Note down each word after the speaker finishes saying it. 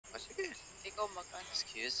ikaw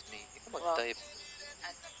Excuse me. Ikaw Wow. mag-type.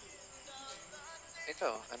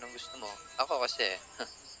 Ikaw, anong gusto mo? Ako kasi.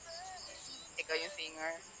 Ikaw yung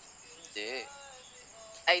singer. Hindi.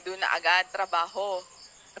 Ay, doon na agad, trabaho.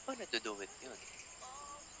 Paano to do it yun?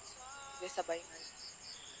 Hindi, sabay na.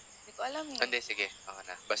 Hindi ko alam eh. Hindi, sige. Ako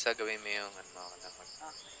na. Basta gawin mo yung ano ako na mag...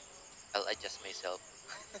 Okay. I'll adjust myself.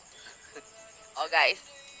 Oh, guys.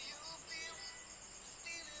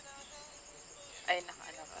 Ay,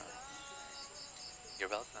 naka-ano pa. You're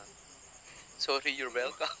welcome. Sorry, you're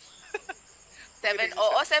welcome. 7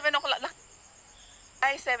 o'clock na.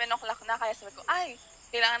 Ay, 7 o'clock na. Kaya sabi ko, ay,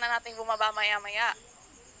 kailangan na natin bumaba maya-maya.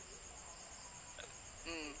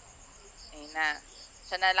 Ayun na.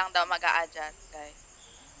 Siya na lang daw mag-a-adjust, guys.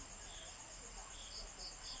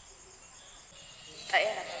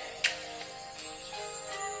 Ayan na.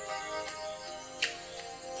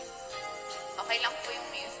 Okay lang po yung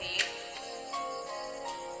music.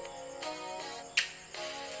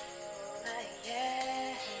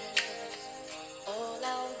 All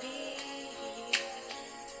I'll be,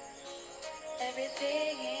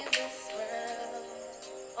 everything in this world,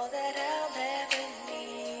 all that I'll ever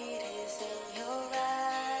need is in your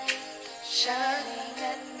eyes, shining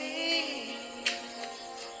at me.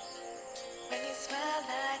 When you smile,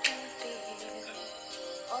 I can feel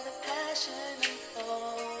all the passion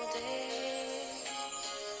unfolding.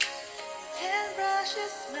 Brush your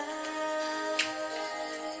smile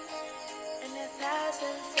and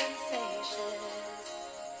 1,000 sensations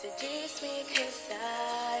seduce me 'cause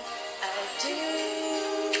I do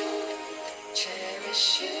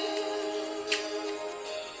cherish you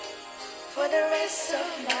for the rest of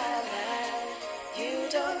my life. You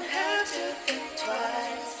don't have to think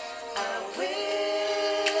twice. I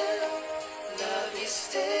will love you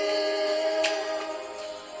still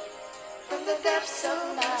from the depths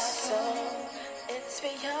of my soul. It's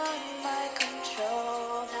beyond my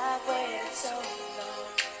control. I've waited so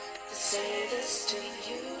long to say this to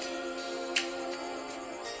you.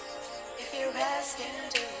 If you're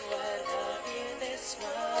asking, do I love you this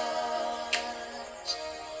much?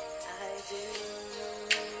 I do.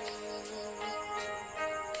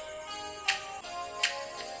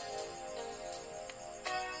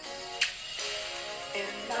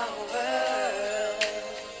 In my world,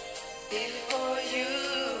 before you,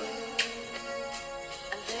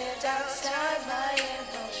 outside my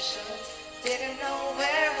emotions, didn't know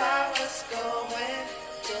where I was going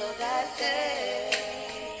till that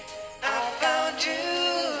day I found you.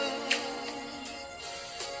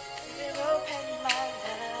 You opened my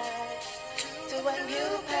life to a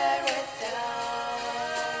new paradise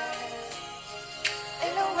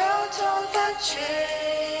in a world torn by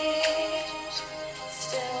change.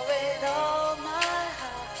 Still with all my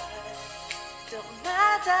heart, till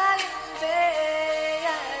my dying day,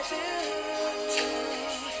 I do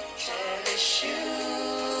cherish you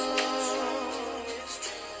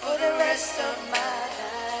for the rest of my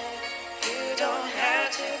life. You don't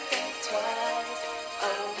have to think twice.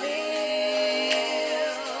 I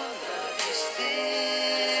will love you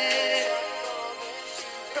still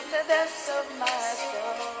from the depths of my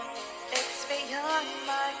soul. It's beyond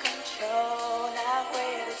my control. I've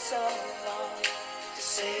waited so long to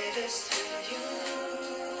say this to you.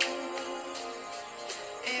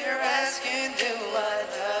 You're asking, do I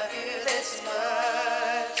love you this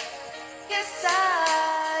much? Yes,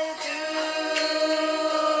 I do.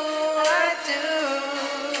 I do.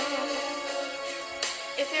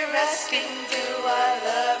 If you're asking, do I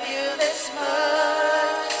love you this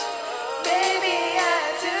much? Baby,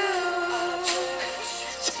 I do.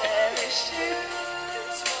 Cherish you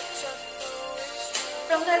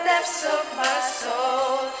from the depths of my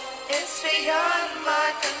soul. It's beyond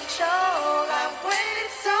my control. I've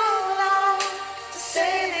waited so long to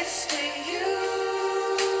say this to you.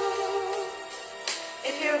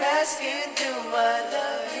 If you're asking, do I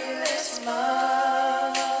love you this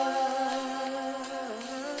much?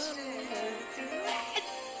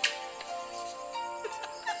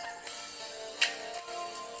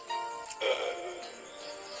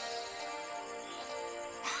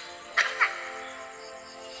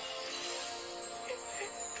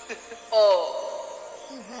 Oh.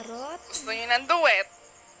 Harot. Gusto niyo ng duet?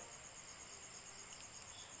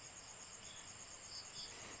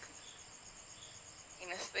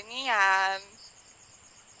 Ginusto niyo yan.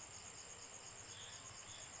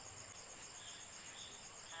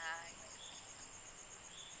 Ay.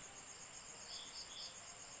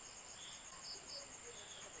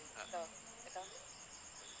 Ito.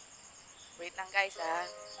 Wait lang guys ah.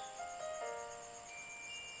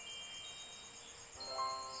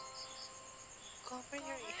 Cover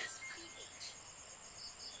your ears.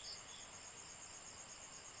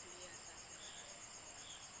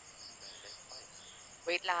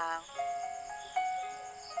 Wait lang.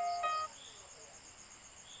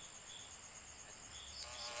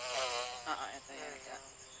 Oo, ito yan. Ito.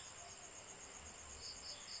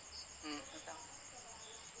 Ito.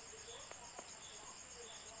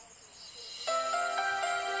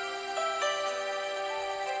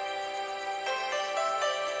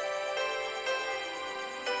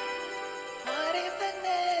 What if I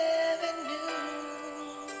never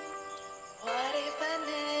knew? What if I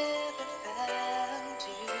never found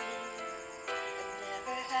you? I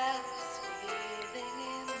never had this feeling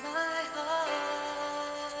in my heart.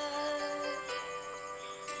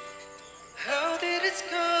 How did it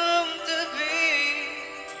come to be?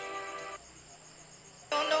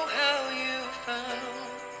 Don't know how you found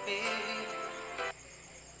me.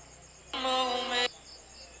 Moment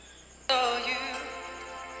saw you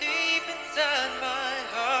deep inside my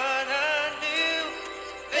heart. I knew,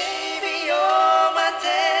 baby, you're my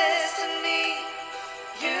destiny.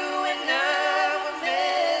 You and I were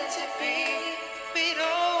meant to be. Beat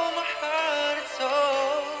on my heart and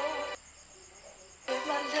soul. Give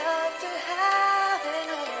my love to heaven,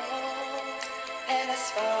 oh. And as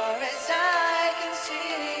far as I can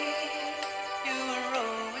see, you were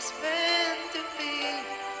always meant to be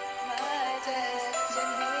my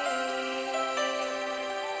destiny.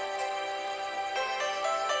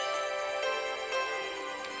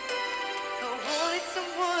 I wanted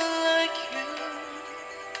someone like you,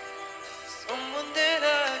 someone that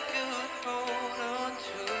I could hold on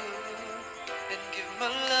to and give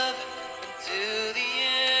my love until the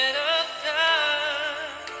end of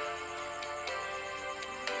time.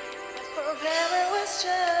 But forever was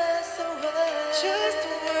just a word,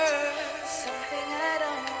 something I'd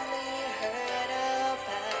only heard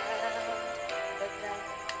about. But now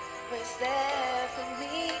was there for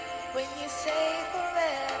me when you say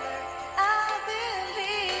forever. I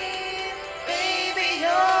believe, baby,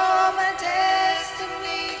 you're my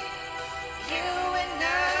destiny. You and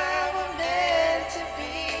I were meant to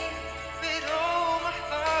be. With all my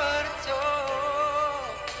heart and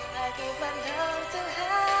soul, I give my love to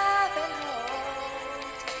have and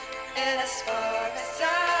hold. And as far as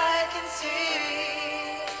I can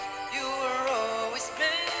see, you were always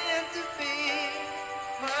meant to be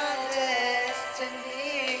my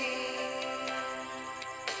destiny.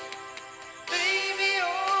 Baby,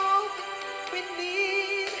 all we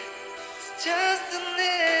need is just a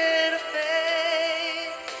little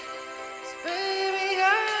faith. 'Cause baby, I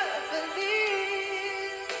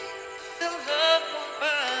believe the love will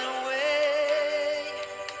find a way.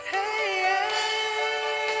 Hey,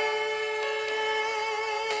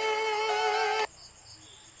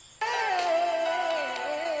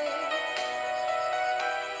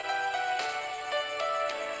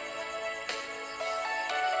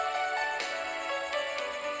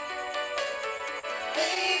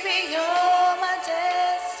 baby, you're my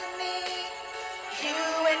destiny. You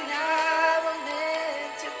and I were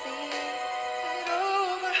meant to be. With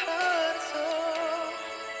all my heart and soul,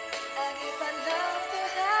 I give my love to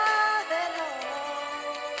have and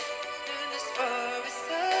hold. And as far as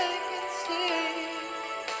I can see,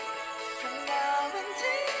 from now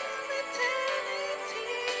until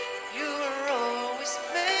eternity, you were always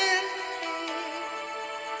meant to be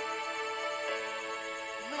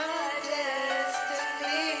my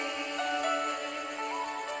destiny.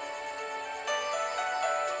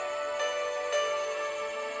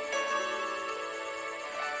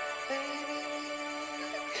 Baby,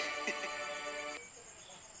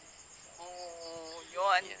 Oh,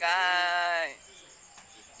 yun, Yan. guys.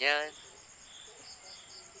 Yan.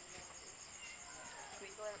 Hindi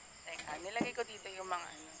ko, teka, nilagay ko dito yung mga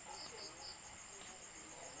ano.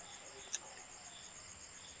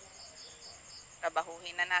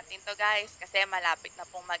 Trabahuhin na natin to, guys, kasi malapit na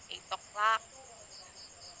pong mag 8 o'clock.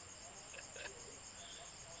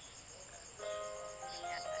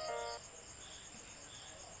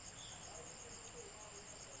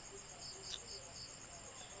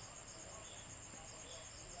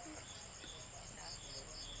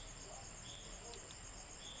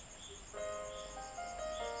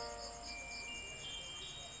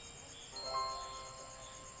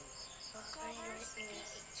 Ganyan.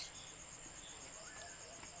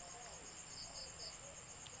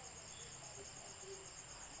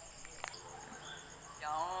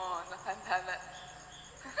 Yan, nakanta na.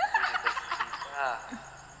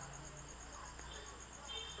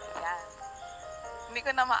 Yan. Hindi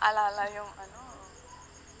ko na maalala yung ano.